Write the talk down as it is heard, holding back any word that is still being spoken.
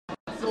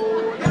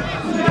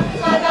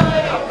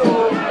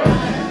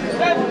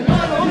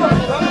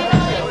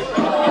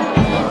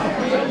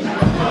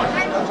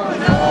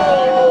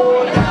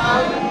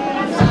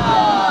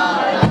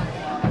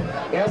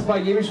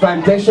gebe ich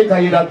beim Techniker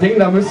hier das Ding,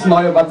 da müssen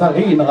neue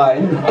Batterien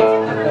rein.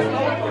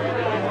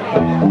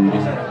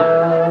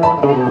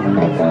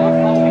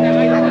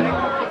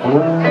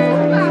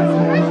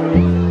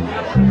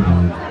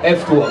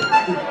 F-Dur.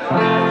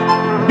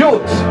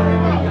 Gut.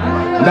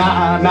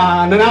 Na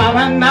na na na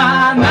na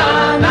na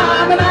na na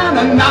na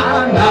na na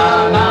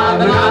na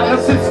na,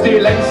 das ist die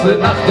längste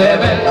Nacht der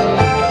Welt.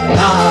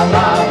 Na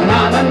na na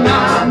na na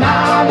na na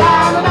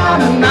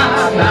na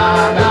na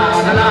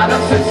na,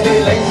 das ist die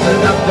längste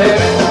Nacht der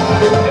Welt.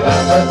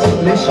 Das war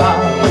ziemlich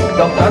hart,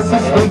 doch das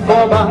ist nun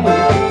vorbei.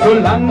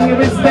 Solange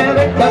bis der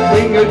Wecker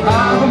klingelt,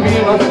 haben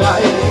wir noch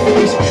frei.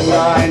 Ich kenne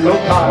ein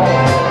Lokal,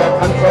 da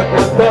tanzt heute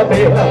Nacht der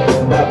Bär.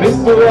 Da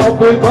bist du auch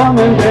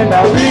willkommen, denn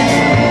da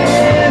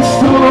willst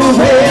du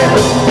mehr.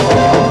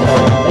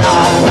 Na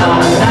na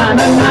na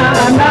na na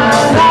na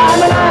na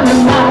na na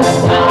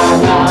na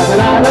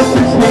na, das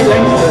ist die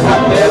längste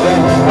Nacht der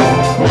Welt.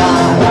 Na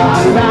na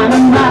na na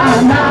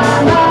na na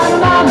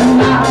na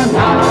na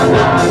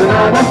na na,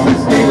 das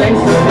ist die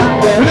längste Nacht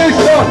der Welt.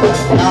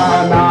 Na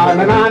na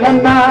na na na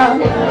na,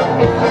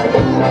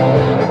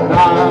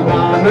 na na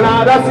na,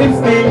 das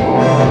ist die.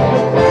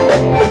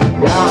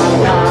 Na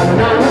na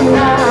na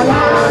na na na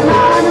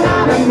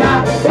na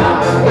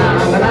na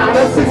na,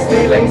 das ist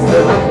die längste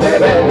Nacht der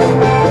Welt.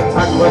 Der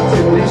Tag war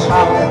ziemlich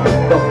hart,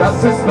 doch das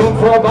ist nun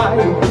vorbei.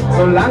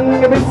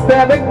 Solange bis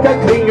der Wecker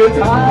klingelt,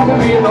 haben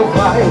wir noch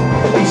frei.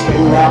 Ich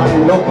kenne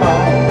ein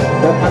Lokal,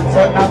 da tanzt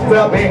heute Nacht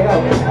der Bär.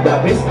 Da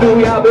bist du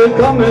ja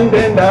willkommen,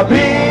 denn da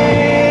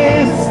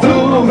bist du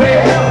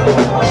wer.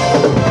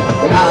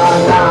 Na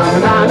na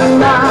na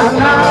na na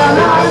na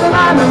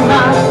na na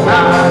na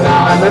na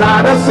na,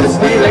 das ist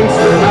die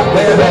längste Nacht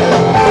der Welt.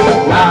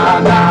 Na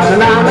na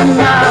na na na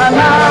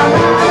na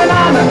na na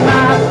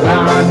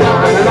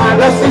na,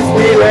 das ist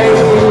die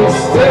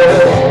längste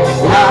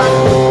Nacht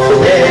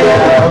der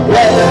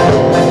Welt.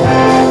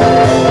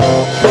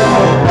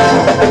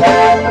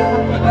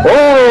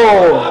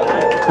 Oh,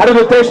 hatte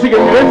du Technik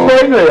im Griff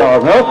vorhin? Ja,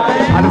 ne?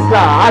 Alles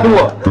klar,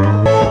 A-Dur.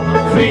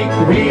 Flieg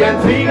wie ein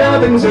Flieger,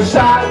 bin so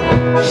stark,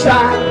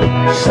 stark,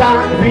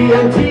 stark wie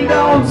ein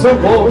Tiger und so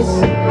groß,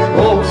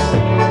 groß,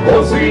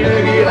 groß wie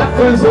eine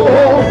Giraffe, so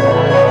hoch.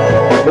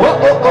 Oh, oh,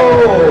 oh.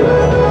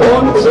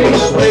 Und ich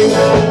spring,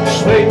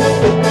 spring,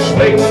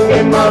 spring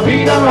immer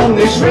wieder und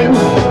ich schwimm,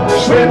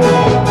 schwimm,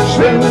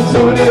 schwimm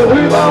zu dir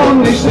rüber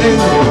und ich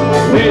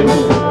nimm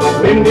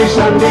dich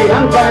an die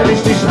Hand, weil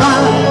ich dich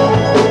mag.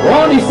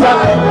 Und ich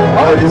sag,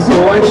 heute ist so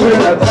ein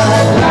schöner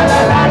Tag, la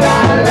la la la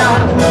la.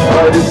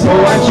 Heute ist so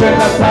ein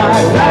schöner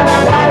Tag, la la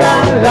la la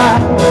la.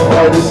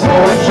 Heute ist so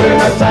ein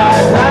schöner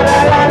Tag, la la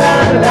la la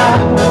la.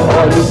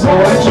 Heute ist so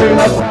ein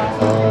schöner Tag.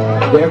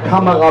 Der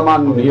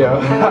Kameramann hier.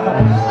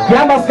 Wir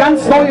haben was ganz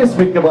Neues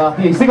mitgebracht.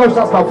 Ich singe euch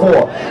das mal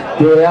vor.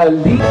 Der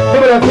Liebe,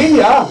 das Ding,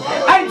 ja?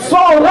 1, 2,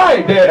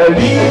 3. Der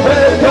liebe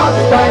Gott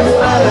weiß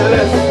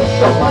alles,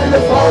 doch meine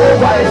Frau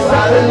weiß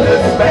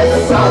alles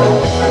besser.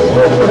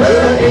 Drum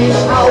hör ich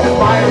auf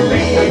mein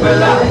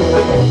Liebelein,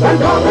 dann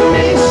komm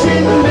ich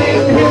in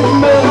den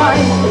Himmel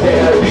rein.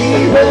 Der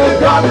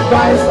liebe Gott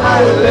weiß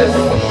alles,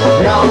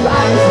 ja und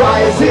eins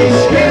weiß ich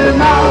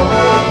genau.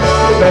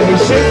 Wenn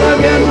ich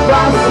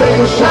irgendwas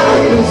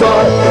entscheiden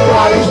soll,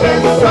 frag ich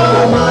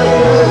besser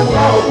meine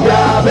Frau.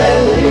 Ja,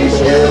 wenn ich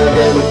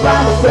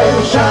irgendwas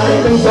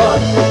entscheiden soll,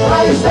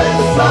 frag ich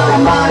besser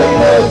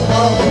meine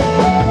Frau.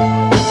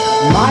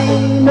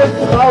 Meine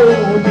Frau,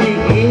 die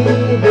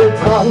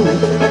Edeltraut,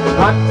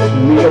 hat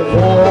mir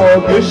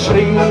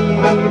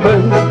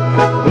vorgeschrieben,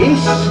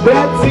 ich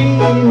werd sie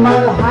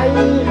mal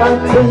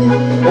heiraten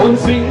und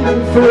sie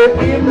für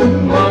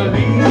immer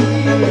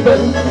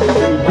lieben.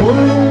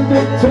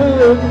 Duldete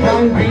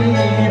kein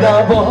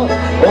Widerwort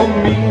und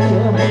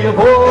mir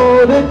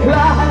wurde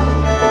klar,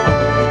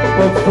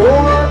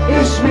 bevor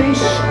ich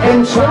mich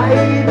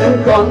entscheiden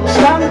konnte,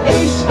 stand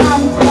ich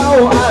am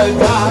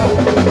Traualtar.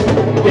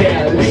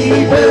 Der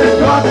liebe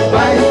Gott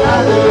weiß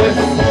alles,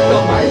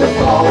 doch meine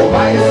Frau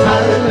weiß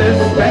alles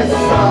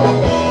besser.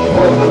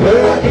 Und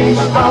hör ich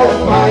auf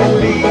mein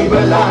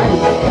Liebelein,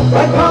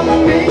 dann komm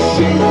ich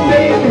in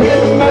den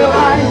Himmel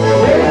rein.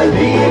 Der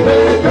liebe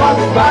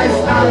Gott weiß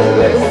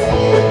alles,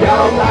 ja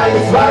und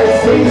eins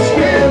weiß ich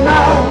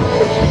genau.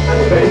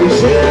 Wenn ich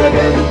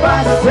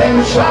irgendwas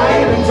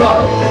entscheiden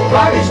soll,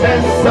 frag ich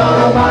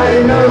besser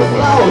meine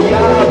Frau.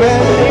 Ja,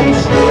 wenn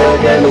ich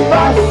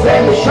irgendwas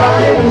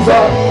entscheiden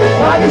soll,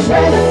 frag ich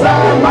besser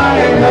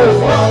meine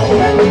Frau.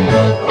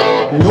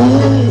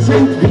 Nun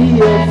sind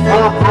wir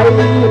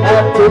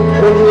verheiratet und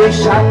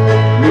ich hab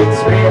nichts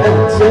mehr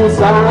zu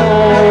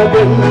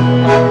sagen.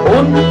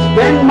 Und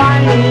wenn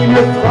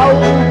meine Frau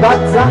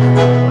was sagt,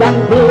 dann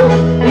würd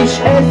ich es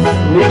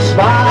nicht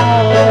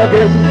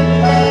wagen,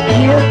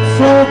 ihr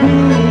zu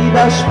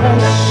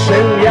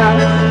widersprechen, ja,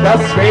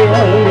 das wär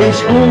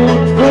nicht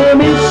gut für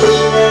mich.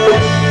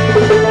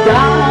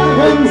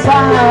 Darum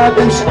sag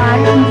ich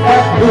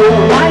einfach nur,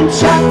 mein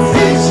Schatz,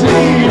 ich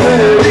liebe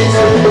dich.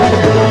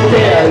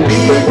 Der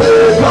liebe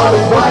Gott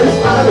weiß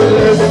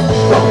alles,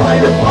 doch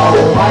meine Frau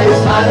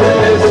weiß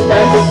alles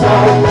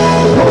besser.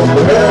 Drum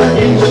hör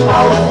ich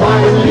auf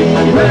mein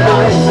Lied.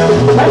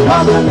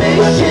 aber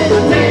nicht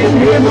in den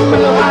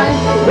Himmel rein.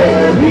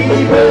 Der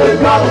liebe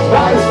Gott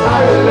weiß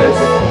alles,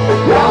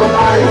 ja und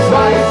eins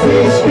weiß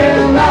ich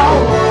genau.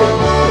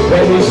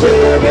 Wenn ich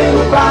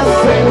irgendwas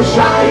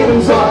entscheiden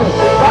soll,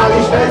 frag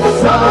ich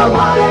besser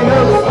meine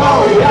Frau.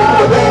 Ja,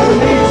 wenn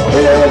ich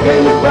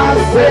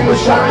irgendwas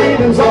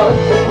entscheiden soll,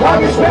 frag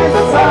ich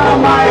besser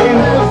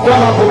meine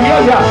Frau. Probier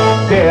ja.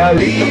 Der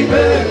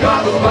liebe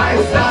Gott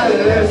weiß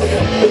alles,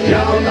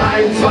 ja und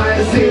eins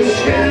weiß ich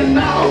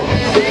genau.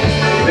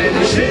 Wenn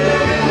ich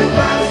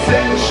irgendwas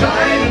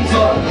entscheiden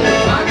soll,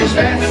 frag ich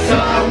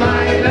besser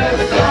meine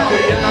Frau.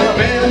 Ja,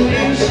 wenn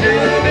ich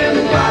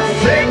irgendwas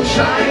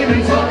entscheiden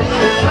soll,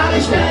 frag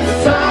ich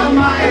besser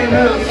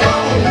meine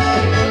Frau.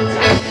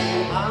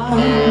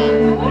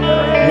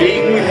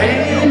 Wegen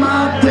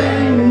Heimat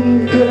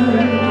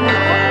denken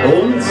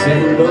und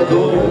selber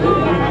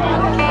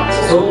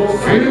so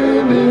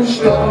für mich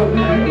dann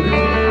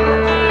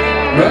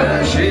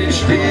möchte ich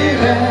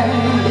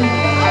direkt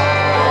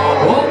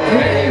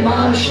okay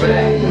mal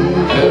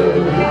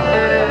schwenken.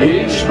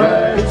 Ich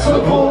möchte so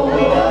wohl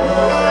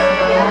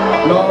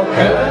noch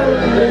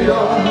Köln,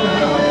 ja,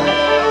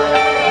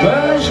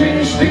 möchte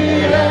ich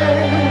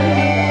direkt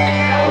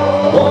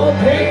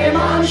okay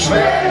mal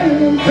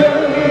schwenken.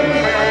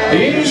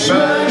 Ich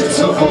möchte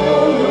zu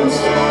Fuß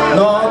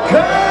noch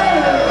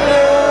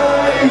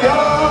Köln,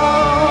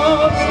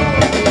 ja.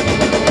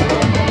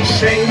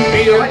 Schenk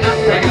mir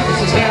dein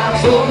ganzes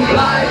Herz und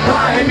bleib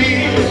bei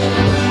mir.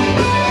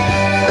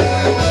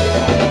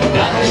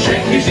 Dann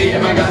schenk ich dir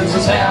mein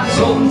ganzes Herz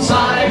und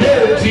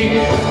zeige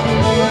dir,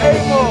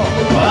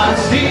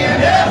 was dir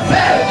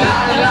gefällt. La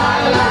la la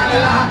la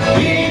la,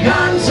 die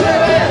ganze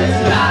Welt.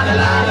 La la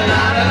la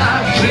la la la,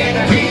 schenk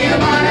dir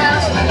mein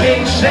Herz,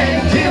 ich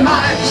schenk dir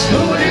meins,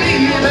 nur die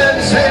Liebe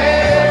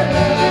zählt.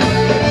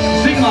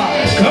 Sing mal,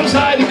 komm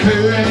sei die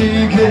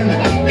Königin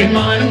in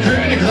meinem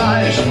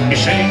Königreich.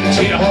 Ich schenk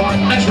dir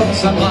heute ein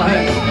Schloss am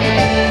Rhein.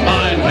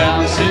 Mein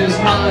Herz ist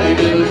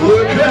eine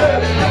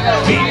Brücke,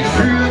 die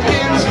führt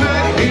ins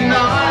Glück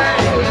hinein.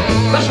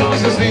 Das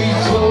Schloss ist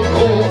nicht so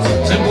groß,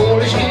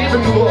 symbolisch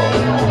eben nur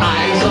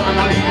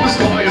eiserner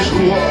liebestreue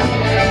Schwur,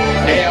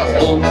 der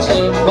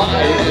unsere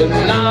beiden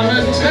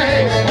Namen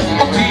trägt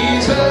und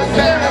diese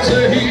Verse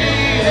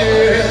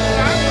hier.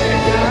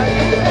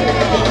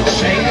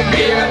 Schenk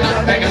mir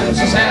dein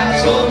ganzes Herz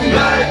und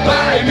bleib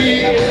bei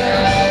mir.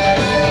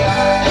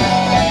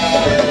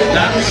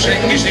 Dann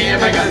schenk ich dir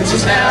mein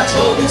ganzes Herz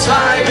und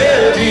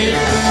zeige dir,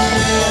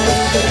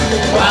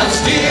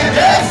 was dir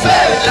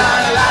gefällt. La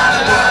la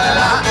la la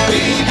la,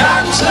 die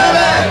ganze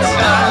Welt.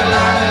 La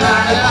la la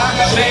la la,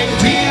 schenk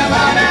dir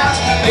mein Herz,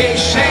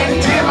 ich schenk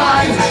dir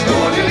meins,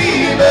 nur die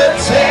Liebe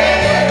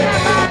zählt.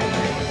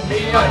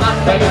 Mir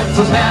macht dein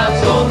ganzes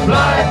Herz und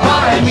bleib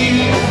bei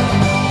mir.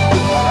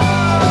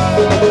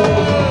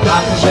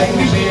 Dann schenk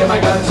ich dir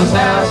mein ganzes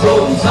Herz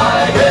und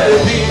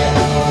zeige dir,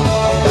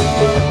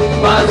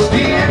 was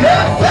dir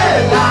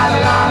gefällt. La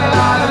la la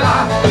la la,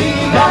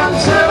 die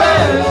ganze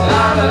Welt.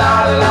 La la la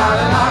la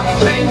la,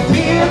 schenk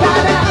dir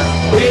mein Herz,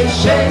 ich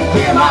schenk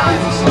dir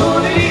meins, nur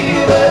die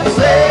Liebe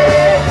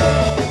zählt.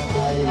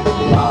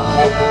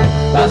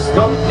 Das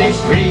kommt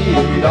nicht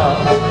wieder,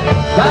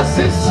 das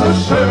ist so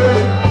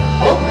schön,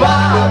 um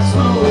wahr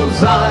zu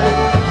sein.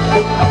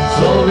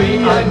 So wie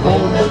ein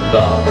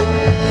Wunder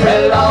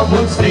fällt auf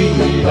uns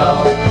nieder,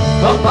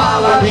 vom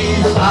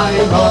Paradies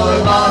ein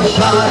neuer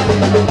Schein.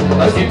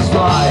 Das gibt's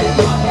nur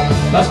einmal,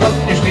 das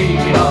kommt nicht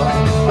wieder,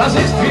 das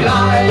ist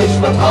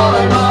vielleicht nur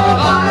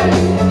Träumerei.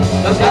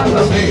 Das kann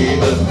das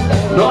Leben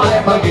nur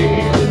einmal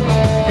geben,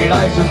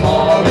 vielleicht ist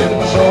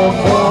morgen schon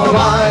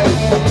vorbei.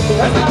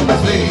 Das kann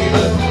das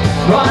Leben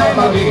nur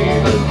einmal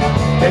geben,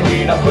 denn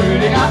jeder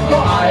Frühling hat nur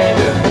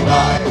einen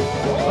Reim.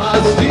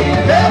 Was dir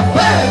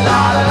gefällt,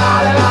 la la la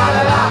la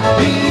la la,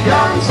 die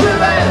ganze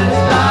Welt.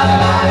 La la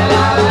la la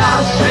la la,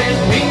 schenk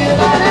mir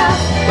dein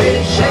Herz,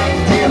 ich schenk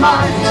dir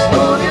meins,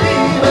 nur die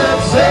Liebe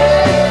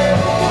zählt.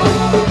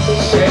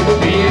 Schenk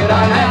mir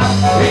dein Herz,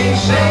 ich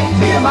schenk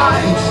dir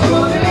meins,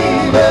 nur die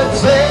Liebe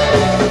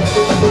zählt.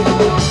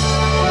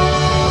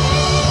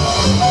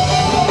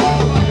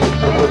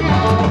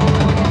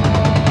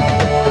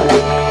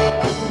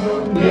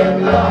 Wir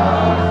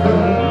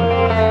lachen,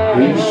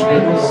 ich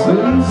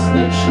wenigstens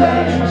nicht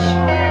schlecht,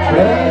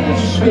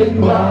 ich bin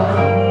wach.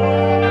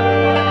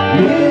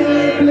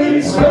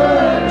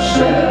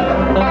 Lieblingswünsche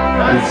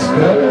ist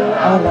Köln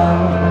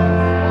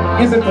allein.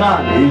 Ihr seid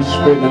dran. Ich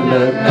bin in der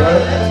Welt.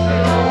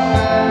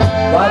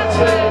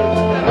 Warte.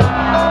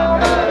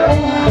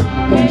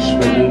 Ich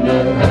bin in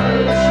der Welt.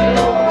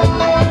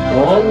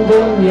 Und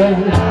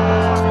jetzt.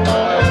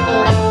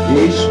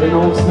 Ich bin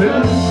aufs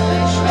Nüss.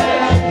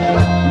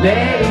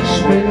 Nee, ich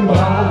bin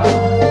brav.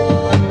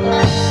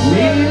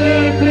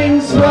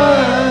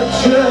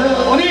 Lieblingswünsche.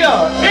 Und hier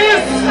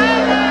ist...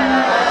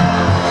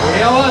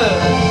 Jawohl.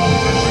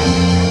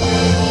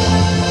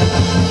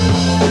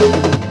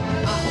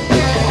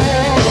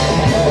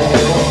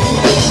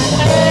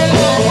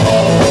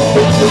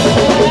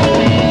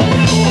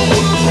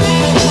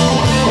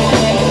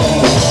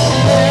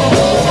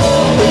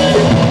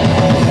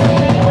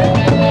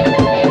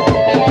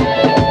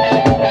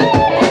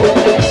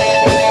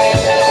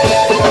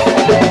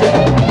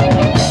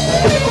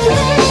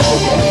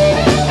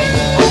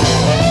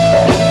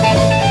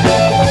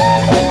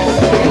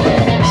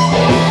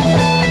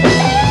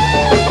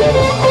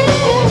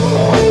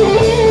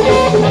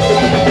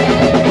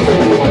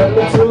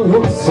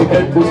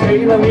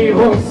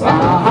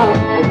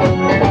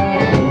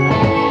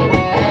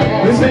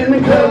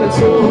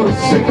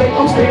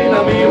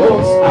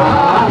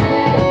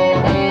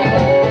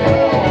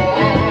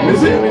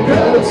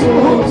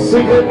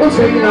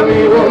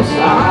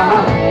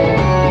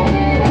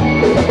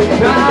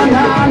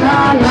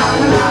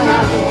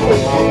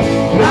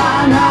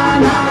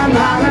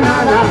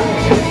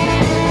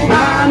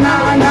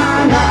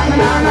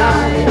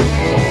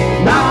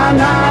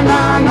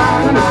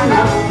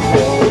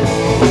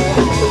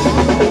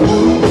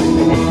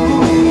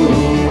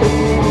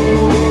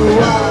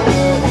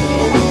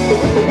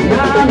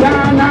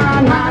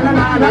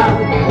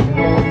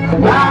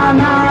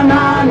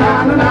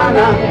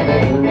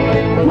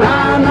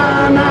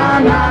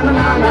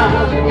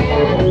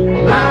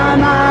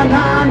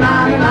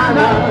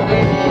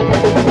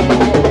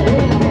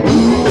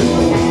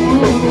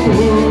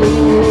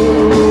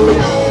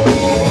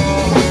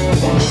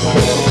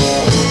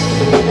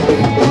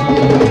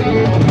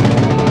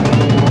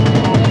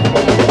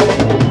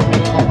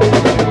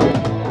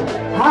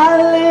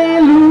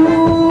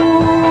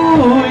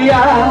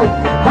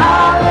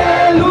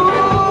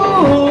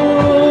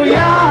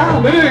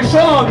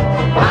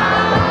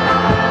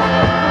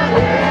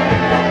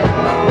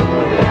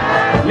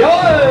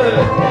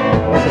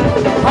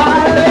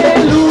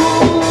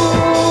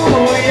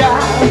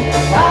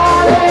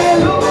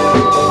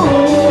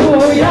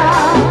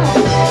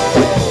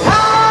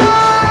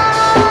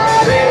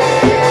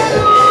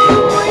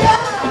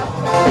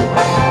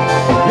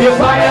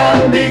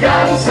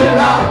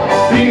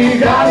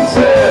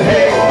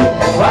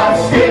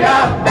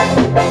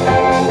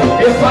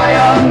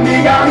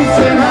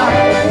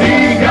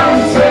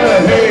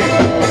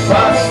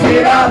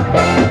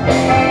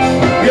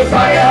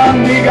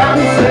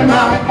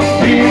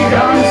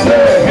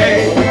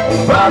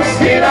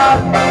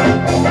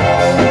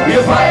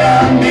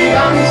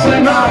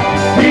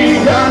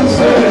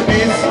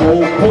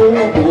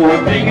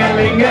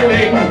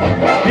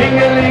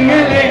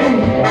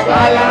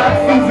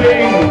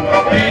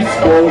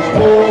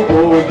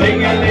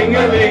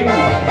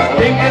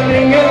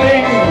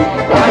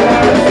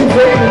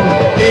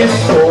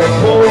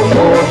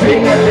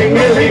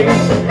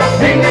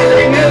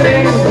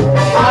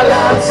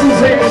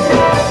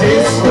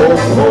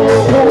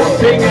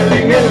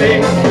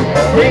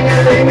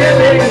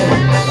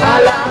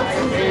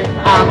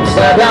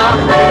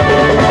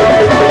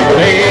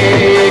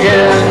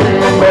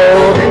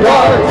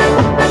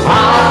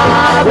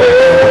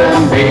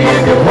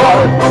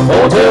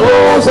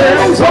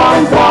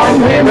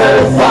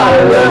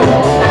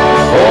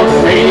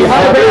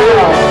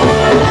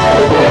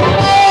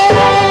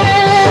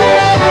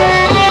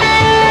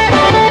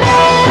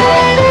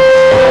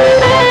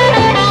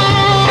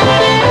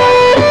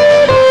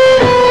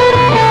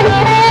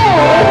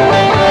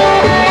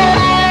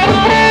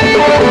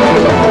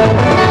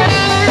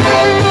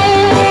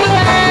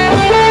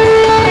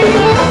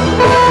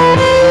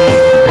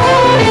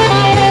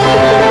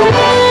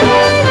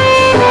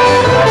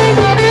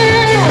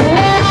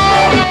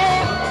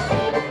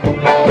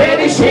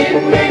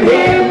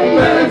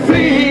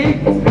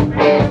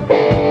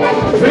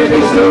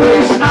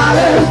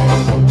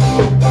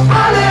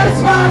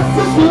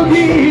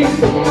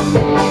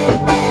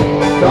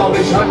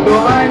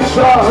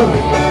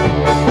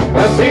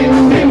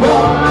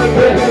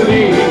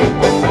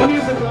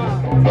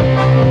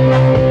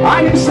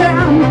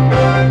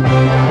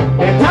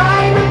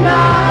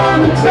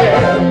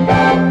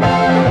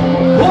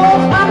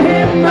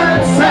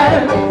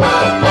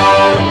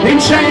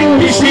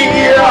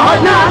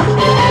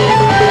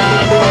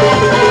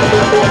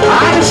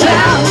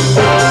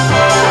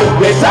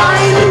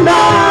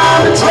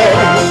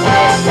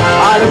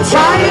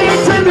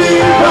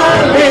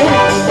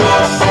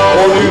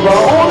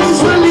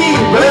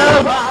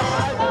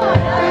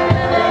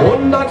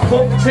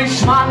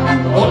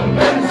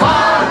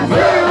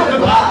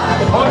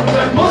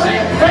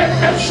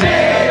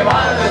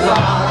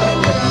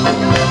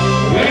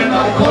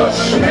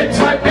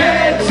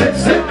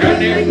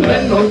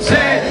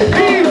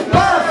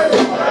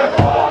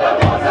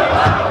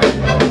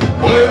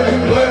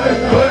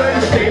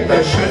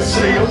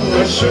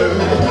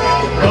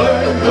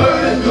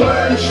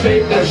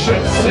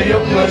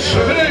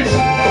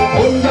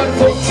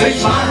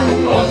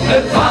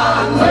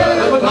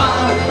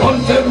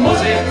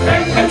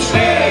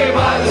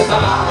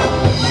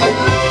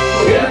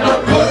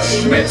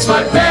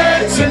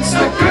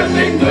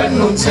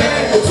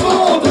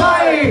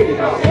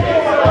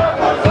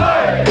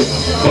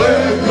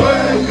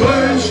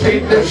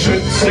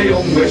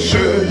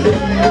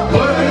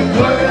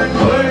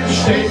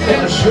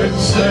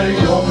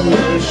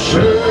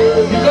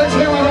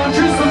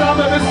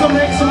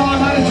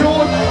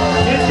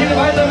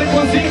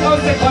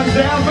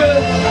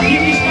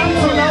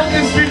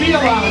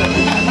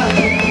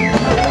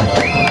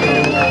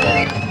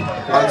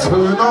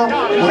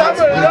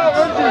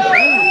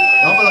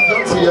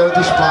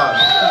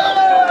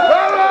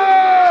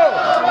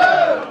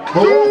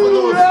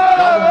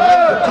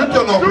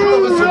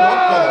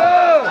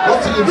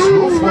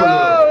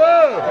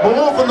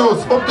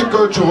 ob die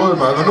Kölsche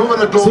Römer. Nur wenn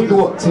der 10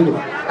 Uhr, 10 Uhr.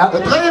 Ja.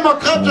 Drehen wir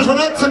kräftig von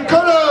jetzt in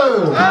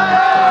Köln!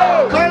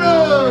 Köln!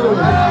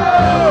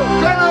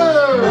 Köln!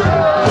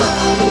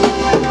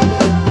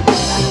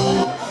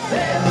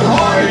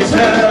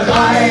 Heute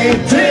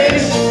reit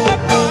ich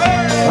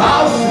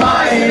auf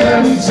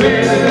meinem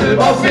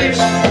Silberfisch.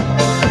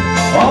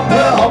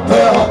 Hoppe,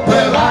 hoppe, hoppe,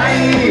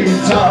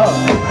 Reiter,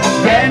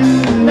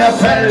 wenn der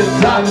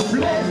Feldland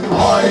bläst.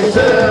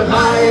 Heute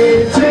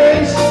reit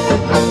ich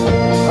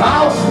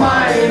auf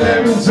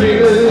meinem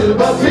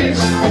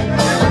Silberfisch.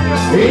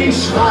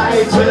 Ich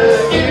reite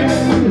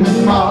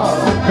immer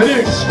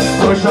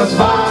durch das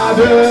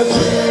Badezimmer.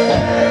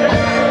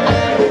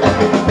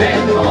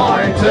 Denn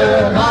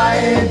heute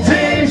reit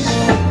ich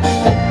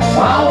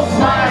auf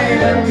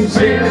meinem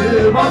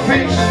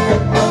Silberfisch.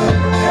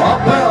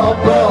 Hoppe,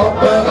 hoppe,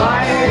 hoppe,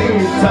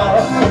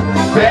 Reiter,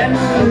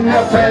 wenn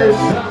er fällt.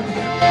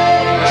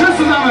 Tschüss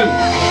zusammen!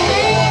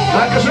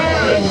 Dankeschön!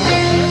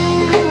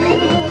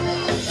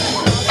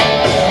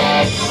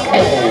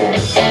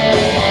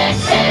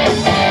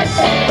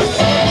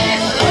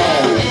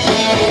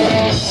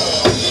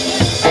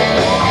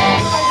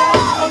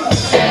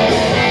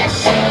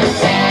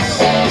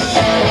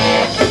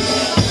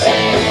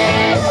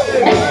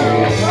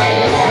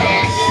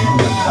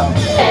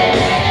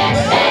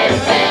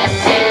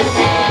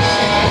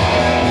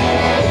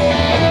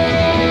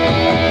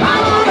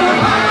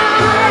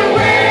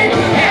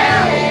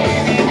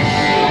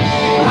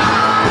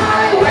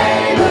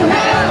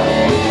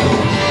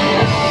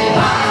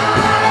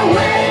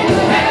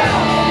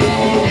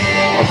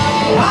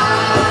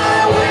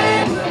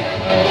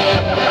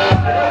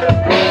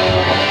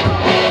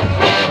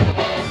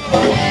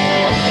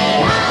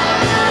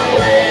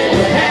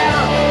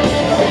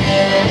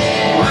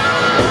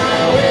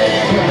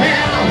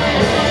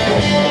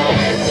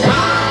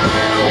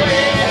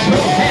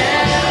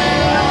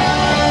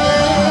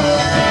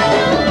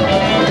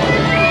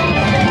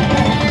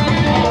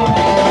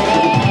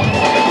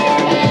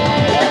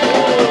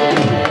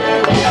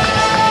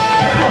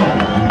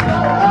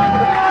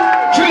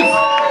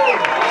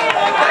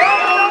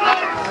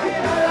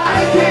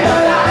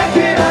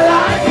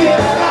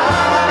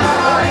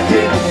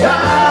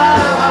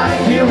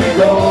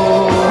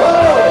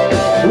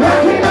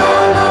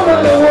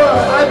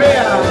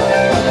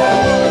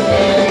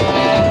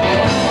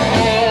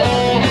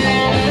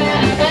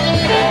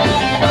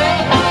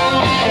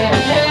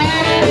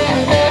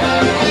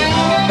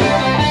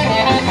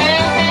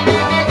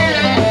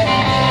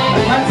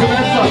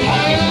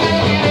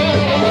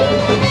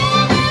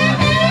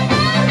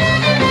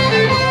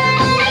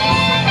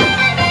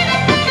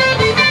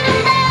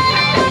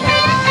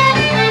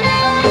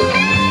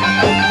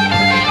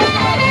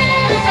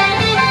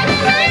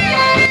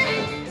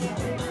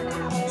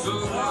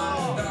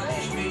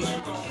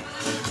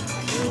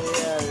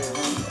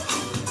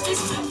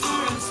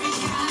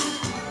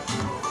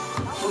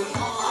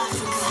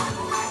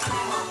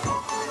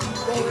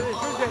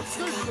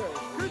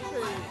 Frühschoppen.